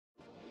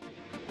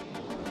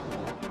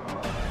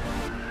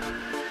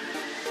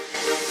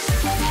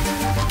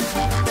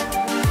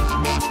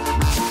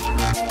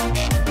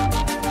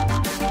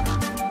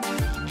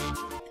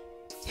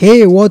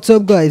Hey, what's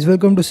up guys,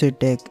 welcome to Sid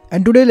Tech,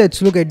 and today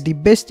let's look at the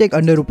best tech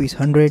under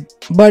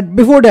Rs.100. But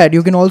before that,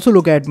 you can also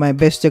look at my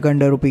best tech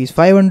under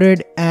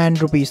Rs.500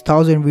 and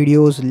Rs.1000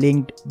 videos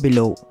linked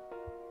below.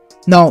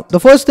 Now, the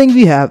first thing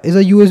we have is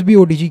a USB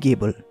OTG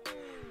cable.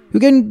 You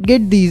can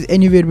get these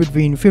anywhere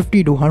between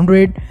 50 to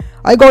 100.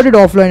 I got it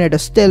offline at a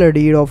stellar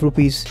deal of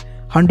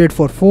Rs.100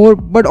 for 4,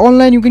 but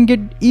online you can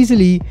get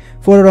easily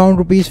for around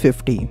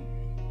Rs.50.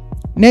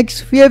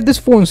 Next, we have this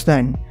phone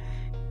stand.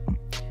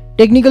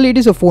 Technically it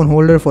is a phone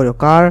holder for your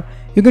car.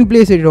 You can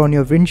place it on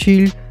your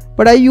windshield,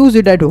 but I use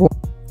it at home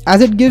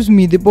as it gives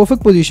me the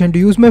perfect position to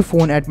use my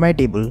phone at my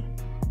table.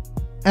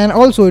 And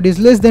also it is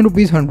less than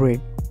Rs.100.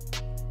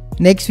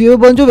 Next we have a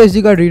bunch of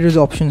SD card readers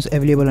options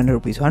available under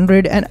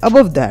Rs.100, and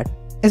above that,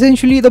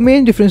 essentially the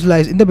main difference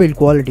lies in the build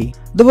quality.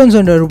 The ones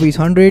under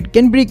Rs.100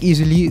 can break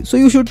easily, so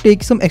you should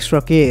take some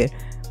extra care,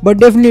 but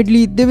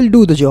definitely they will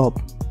do the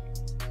job.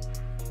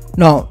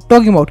 Now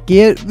talking about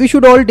care, we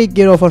should all take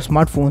care of our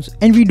smartphones,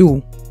 and we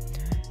do.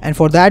 And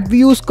for that we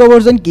use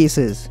covers and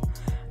cases.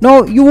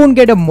 Now you won't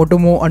get a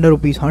Motomo under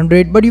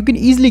Rs.100, but you can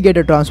easily get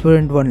a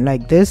transparent one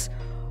like this,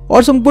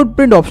 or some good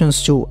print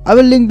options too. I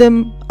will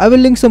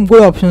link some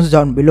good options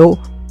down below.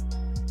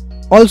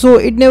 Also,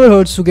 it never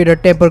hurts to get a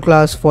temper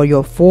glass for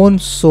your phone,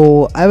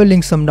 so I will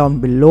link some down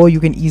below. You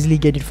can easily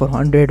get it for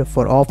 100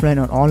 for offline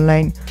or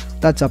online,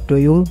 that's up to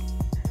you.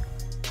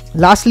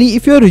 Lastly,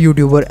 if you're a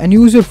YouTuber and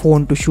use your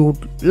phone to shoot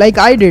like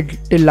I did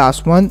till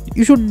last month,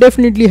 you should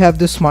definitely have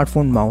this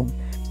smartphone mount.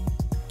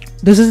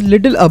 This is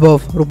little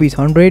above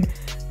Rs.100,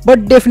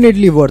 but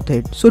definitely worth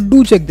it, so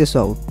do check this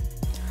out.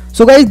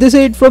 So guys, this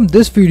is it from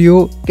this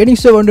video. Getting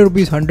stuff under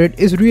Rs.100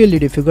 is really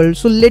difficult,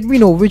 so let me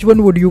know which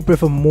one would you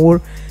prefer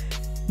more.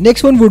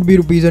 Next one would be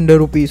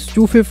under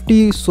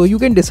Rs.250, so you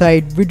can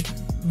decide which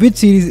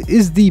series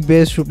is the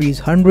best,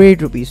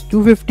 Rs.100,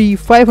 Rs.250,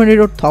 500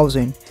 or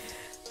 1000.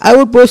 I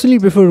would personally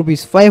prefer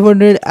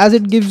Rs.500 as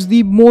it gives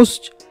the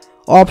most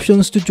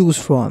options to choose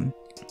from.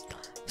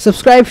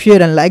 Subscribe,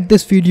 share and like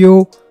this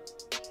video.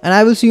 And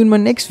I will see you in my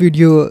next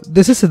video.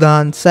 This is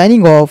Siddhant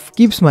signing off.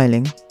 Keep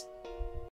smiling.